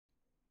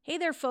Hey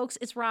there, folks,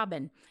 it's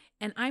Robin,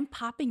 and I'm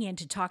popping in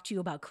to talk to you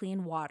about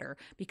clean water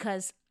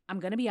because I'm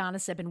going to be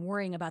honest, I've been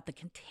worrying about the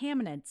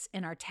contaminants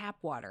in our tap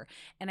water,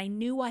 and I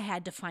knew I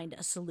had to find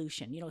a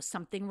solution,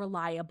 something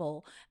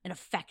reliable and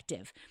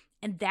effective.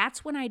 And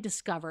that's when I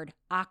discovered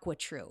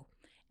AquaTrue,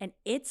 and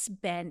it's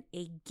been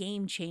a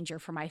game changer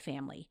for my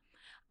family.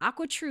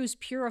 AquaTrue's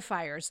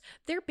purifiers,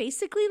 they're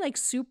basically like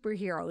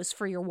superheroes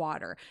for your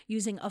water,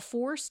 using a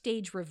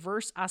 4-stage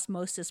reverse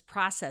osmosis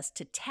process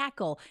to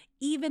tackle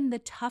even the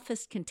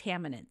toughest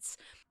contaminants.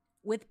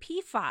 With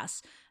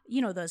PFAS,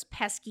 those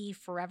pesky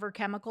forever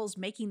chemicals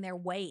making their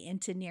way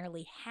into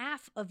nearly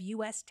half of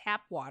US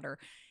tap water,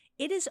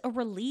 it is a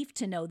relief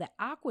to know that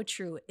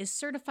AquaTrue is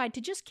certified to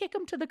just kick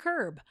them to the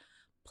curb.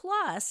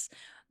 Plus,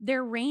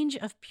 their range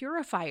of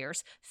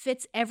purifiers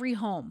fits every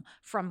home,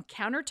 from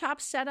countertop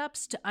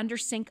setups to under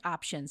sink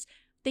options.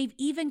 They've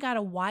even got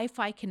a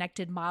Wi-Fi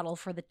connected model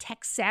for the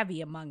tech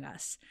savvy among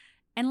us.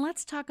 And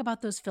let's talk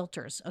about those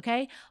filters,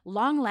 okay?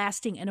 Long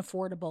lasting and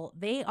affordable.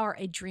 They are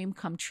a dream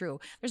come true.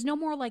 There's no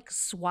more like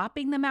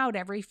swapping them out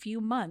every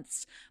few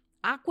months.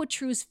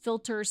 AquaTrue's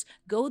filters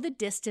go the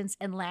distance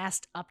and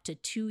last up to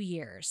 2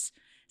 years.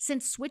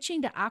 Since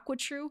switching to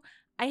AquaTrue,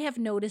 I have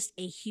noticed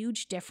a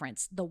huge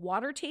difference. The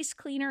water tastes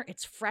cleaner,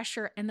 it's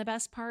fresher, and the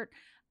best part,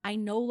 I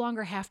no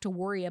longer have to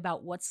worry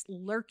about what's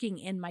lurking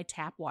in my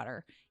tap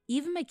water.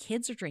 Even my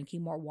kids are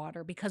drinking more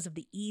water because of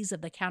the ease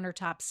of the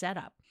countertop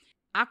setup.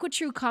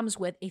 AquaTrue comes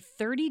with a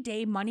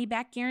 30-day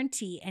money-back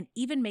guarantee and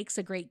even makes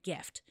a great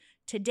gift.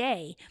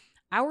 Today,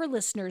 our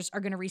listeners are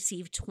going to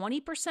receive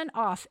 20%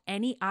 off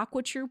any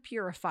AquaTrue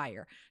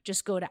purifier.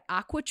 Just go to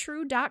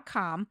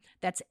aquatrue.com,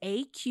 that's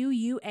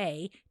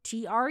AQUATRU.com,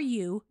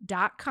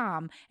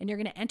 and you're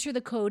going to enter the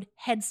code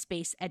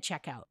HEADSPACE at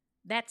checkout.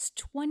 That's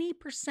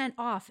 20%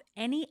 off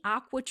any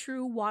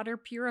AquaTrue water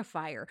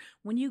purifier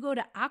when you go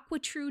to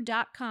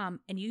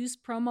aquatrue.com and use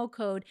promo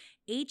code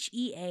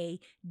HEADSPACE.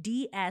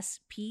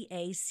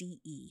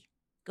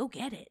 Go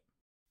get it.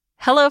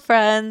 Hello,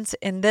 friends.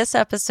 In this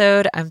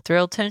episode, I'm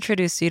thrilled to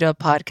introduce you to a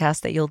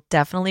podcast that you'll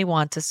definitely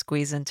want to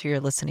squeeze into your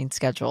listening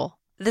schedule.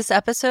 This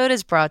episode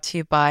is brought to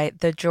you by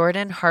The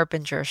Jordan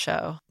Harbinger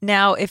Show.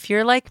 Now, if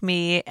you're like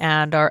me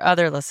and our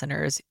other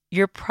listeners,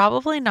 you're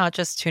probably not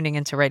just tuning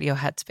into Radio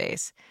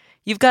Headspace.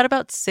 You've got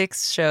about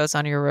 6 shows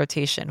on your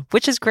rotation,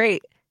 which is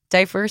great.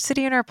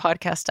 Diversity in our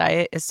podcast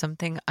diet is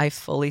something I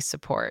fully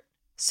support.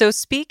 So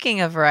speaking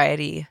of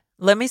variety,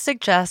 let me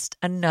suggest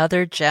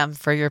another gem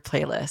for your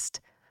playlist.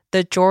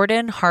 The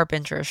Jordan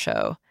Harbinger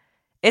Show.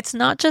 It's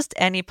not just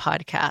any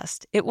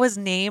podcast. It was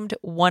named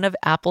one of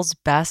Apple's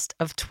best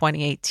of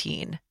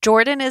 2018.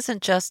 Jordan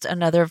isn't just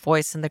another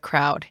voice in the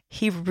crowd.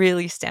 He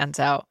really stands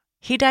out.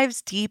 He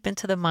dives deep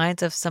into the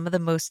minds of some of the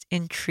most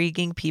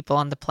intriguing people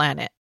on the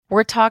planet.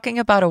 We're talking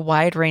about a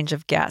wide range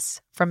of guests,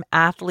 from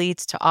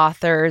athletes to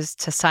authors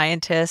to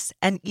scientists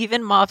and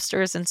even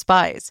mobsters and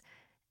spies.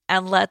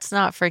 And let's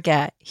not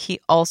forget, he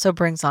also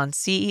brings on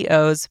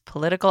CEOs,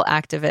 political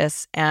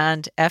activists,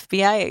 and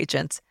FBI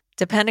agents,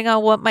 depending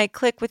on what might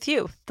click with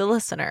you, the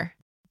listener.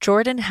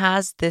 Jordan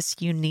has this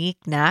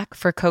unique knack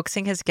for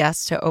coaxing his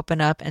guests to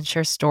open up and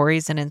share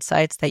stories and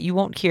insights that you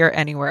won't hear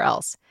anywhere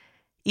else.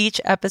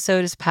 Each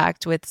episode is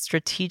packed with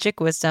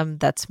strategic wisdom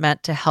that's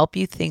meant to help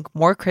you think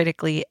more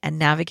critically and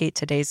navigate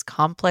today's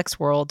complex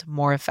world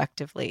more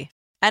effectively.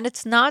 And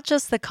it's not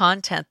just the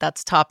content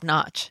that's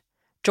top-notch.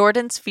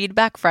 Jordan's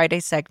Feedback Friday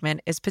segment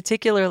is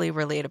particularly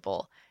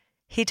relatable.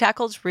 He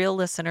tackles real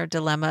listener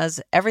dilemmas,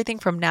 everything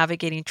from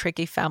navigating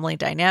tricky family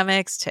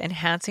dynamics to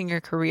enhancing your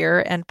career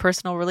and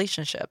personal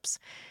relationships.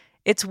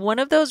 It's one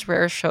of those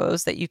rare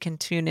shows that you can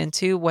tune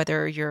into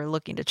whether you're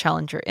looking to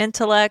challenge your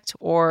intellect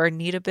or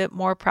need a bit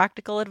more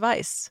practical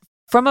advice.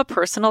 From a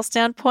personal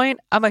standpoint,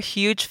 I'm a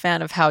huge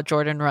fan of how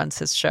Jordan runs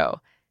his show.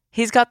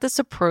 He's got this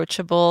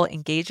approachable,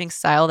 engaging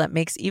style that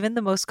makes even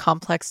the most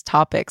complex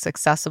topics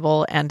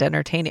accessible and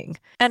entertaining.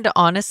 And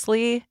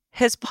honestly,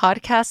 his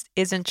podcast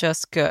isn't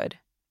just good.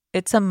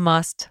 It's a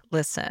must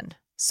listen.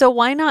 So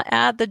why not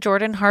add the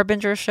Jordan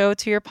Harbinger Show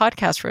to your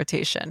podcast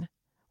rotation?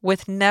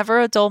 With never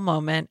a dull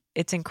moment,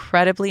 it's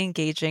incredibly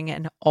engaging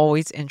and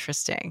always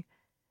interesting.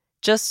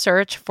 Just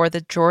search for the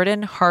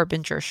Jordan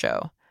Harbinger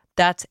Show.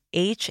 That's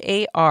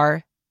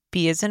HARB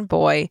as in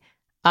boy,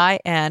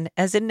 IN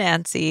as in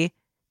Nancy,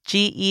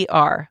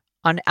 GER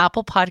on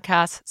Apple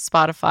Podcasts,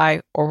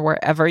 Spotify, or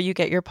wherever you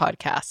get your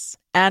podcasts.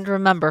 And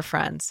remember,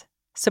 friends,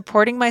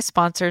 supporting my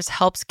sponsors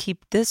helps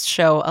keep this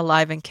show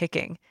alive and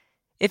kicking.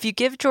 If you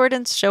give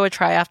Jordan's show a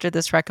try after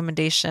this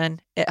recommendation,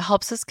 it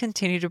helps us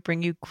continue to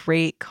bring you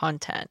great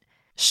content.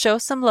 Show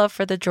some love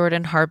for the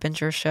Jordan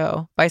Harbinger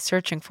Show by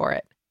searching for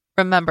it.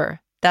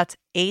 Remember, that's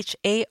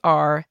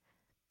HARB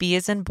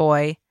as in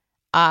boy,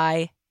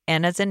 IN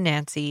as in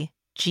Nancy,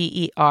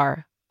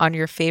 GER on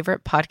your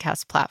favorite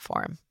podcast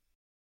platform.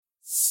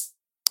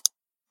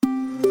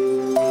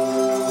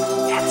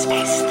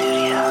 Headspace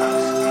Studios.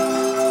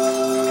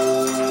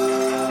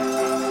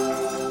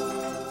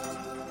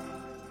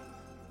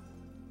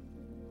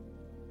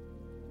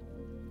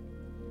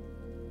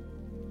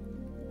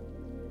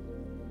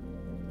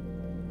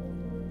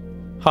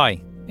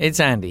 Hi, it's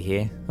Andy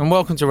here, and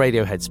welcome to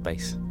Radio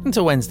Headspace,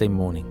 until Wednesday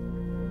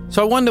morning.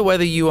 So I wonder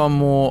whether you are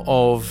more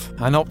of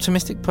an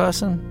optimistic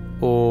person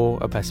or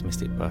a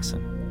pessimistic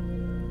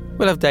person.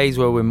 We'll have days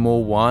where we're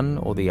more one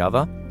or the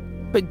other,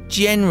 but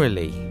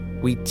generally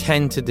we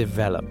tend to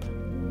develop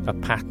a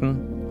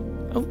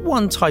pattern of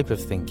one type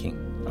of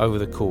thinking over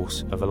the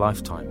course of a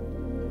lifetime.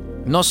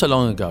 Not so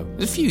long ago,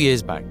 a few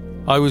years back,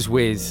 I was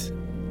with,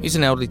 he's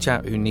an elderly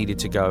chap who needed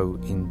to go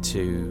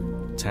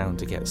into town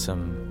to get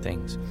some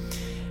things.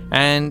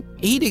 And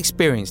he'd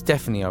experienced,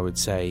 definitely I would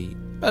say,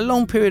 a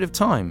long period of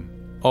time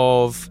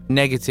of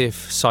negative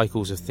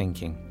cycles of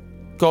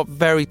thinking. Got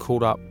very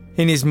caught up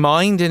in his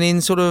mind and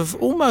in sort of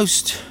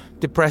almost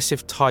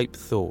depressive type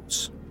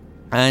thoughts.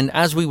 And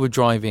as we were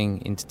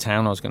driving into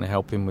town, I was going to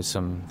help him with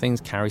some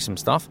things, carry some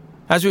stuff.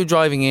 As we were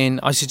driving in,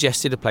 I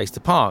suggested a place to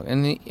park.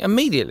 And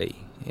immediately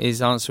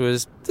his answer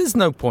was, there's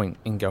no point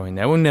in going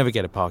there. We'll never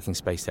get a parking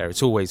space there.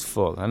 It's always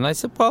full. And I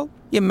said, well,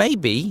 yeah,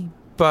 maybe,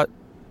 but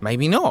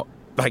maybe not.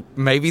 Like,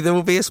 maybe there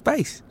will be a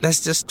space.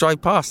 Let's just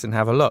drive past and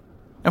have a look.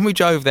 And we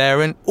drove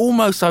there, and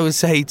almost, I would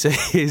say, to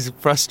his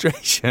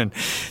frustration,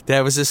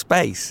 there was a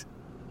space.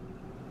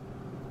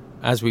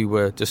 As we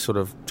were just sort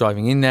of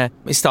driving in there,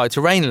 it started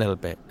to rain a little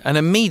bit. And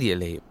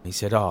immediately, he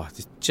said,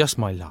 it's just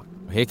my luck.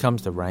 Here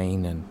comes the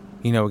rain, and,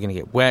 we're going to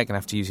get wet, going to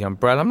have to use the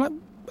umbrella. I'm like,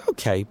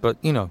 okay, but,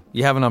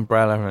 you have an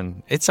umbrella,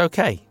 and it's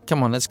okay.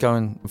 Come on, let's go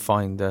and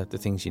find the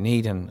things you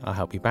need, and I'll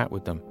help you back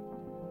with them.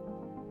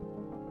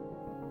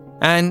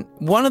 And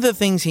one of the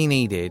things he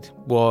needed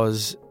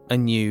was a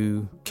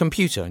new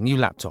computer, a new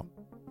laptop.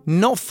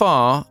 Not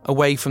far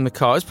away from the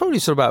car, it's probably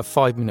sort of about a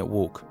 5-minute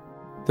walk.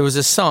 There was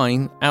a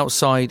sign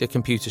outside a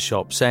computer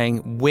shop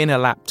saying, win a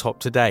laptop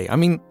today. I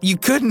mean, you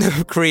couldn't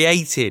have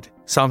created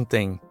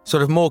something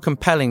sort of more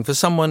compelling for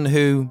someone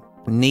who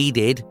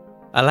needed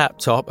a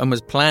laptop and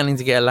was planning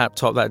to get a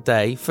laptop that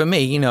day. For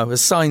me,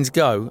 as signs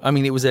go,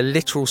 it was a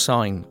literal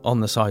sign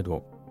on the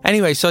sidewalk.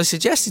 Anyway, so I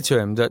suggested to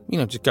him that,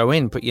 just go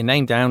in, put your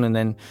name down, and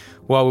then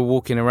while we're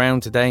walking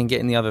around today and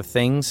getting the other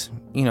things,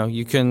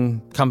 you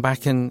can come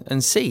back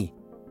and see.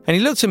 And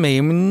he looked at me,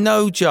 and with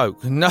no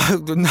joke, no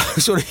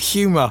sort of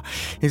humour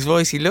in his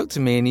voice, he looked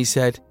at me and he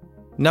said,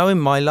 knowing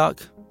my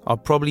luck, I'll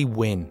probably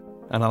win,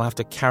 and I'll have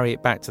to carry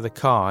it back to the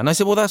car. And I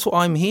said, well, that's what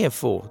I'm here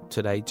for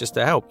today, just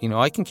to help.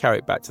 I can carry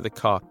it back to the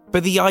car.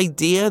 But the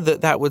idea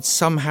that would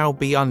somehow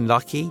be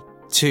unlucky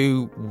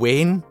to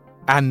win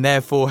and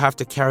therefore have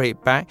to carry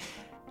it back,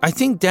 I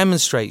think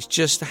demonstrates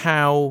just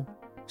how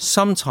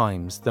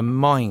sometimes the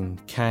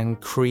mind can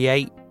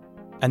create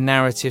a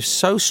narrative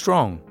so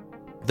strong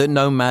that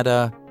no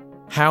matter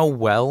how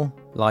well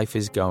life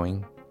is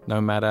going, no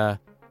matter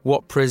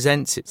what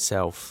presents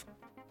itself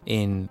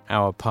in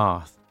our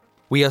path,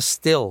 we are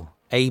still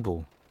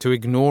able to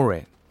ignore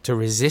it, to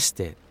resist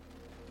it.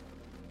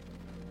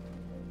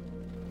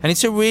 And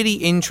it's a really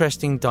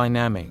interesting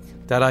dynamic,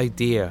 that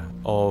idea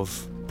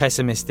of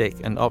pessimistic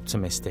and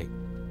optimistic.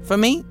 For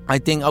me, I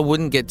think I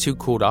wouldn't get too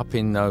caught up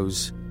in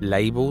those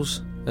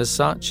labels as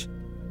such.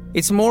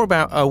 It's more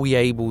about, are we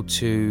able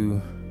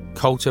to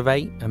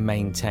cultivate and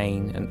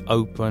maintain an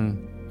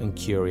open and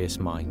curious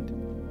mind?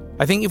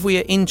 I think if we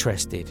are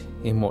interested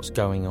in what's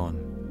going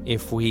on,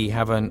 if we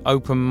have an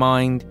open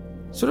mind,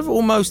 sort of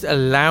almost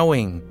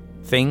allowing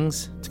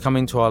things to come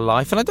into our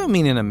life, and I don't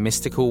mean in a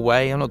mystical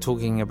way, I'm not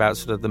talking about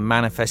sort of the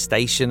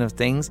manifestation of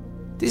things.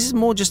 This is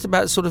more just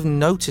about sort of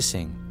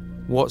noticing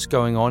what's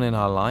going on in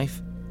our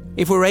life.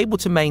 If we're able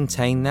to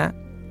maintain that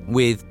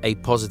with a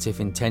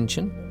positive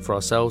intention for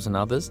ourselves and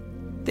others,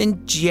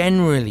 then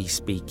generally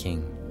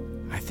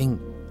speaking, I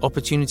think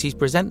opportunities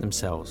present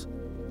themselves.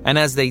 And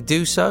as they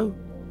do so,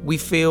 we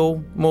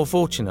feel more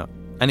fortunate.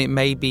 And it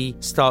maybe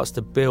starts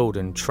to build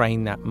and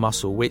train that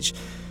muscle, which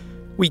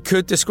we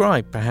could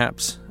describe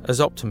perhaps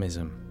as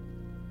optimism.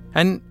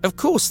 And of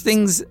course,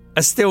 things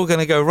are still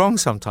going to go wrong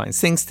sometimes.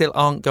 Things still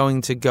aren't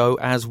going to go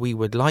as we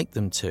would like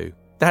them to.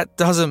 That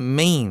doesn't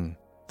mean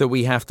that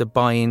we have to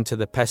buy into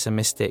the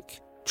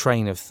pessimistic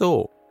train of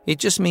thought. It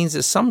just means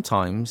that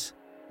sometimes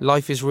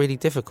life is really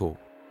difficult.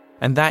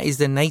 And that is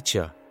the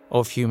nature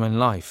of human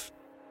life.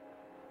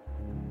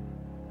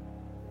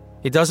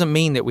 It doesn't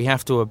mean that we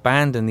have to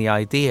abandon the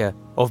idea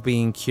of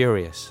being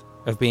curious,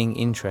 of being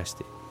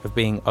interested, of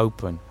being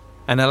open,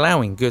 and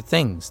allowing good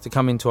things to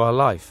come into our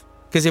life.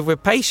 Because if we're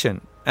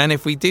patient, and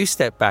if we do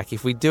step back,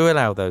 if we do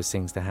allow those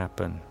things to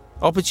happen,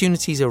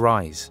 opportunities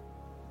arise.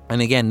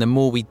 And again, the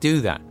more we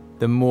do that,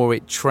 the more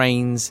it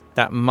trains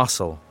that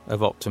muscle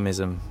of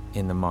optimism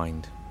in the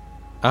mind.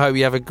 I hope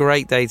you have a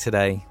great day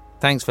today.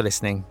 Thanks for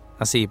listening.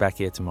 I'll see you back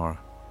here tomorrow.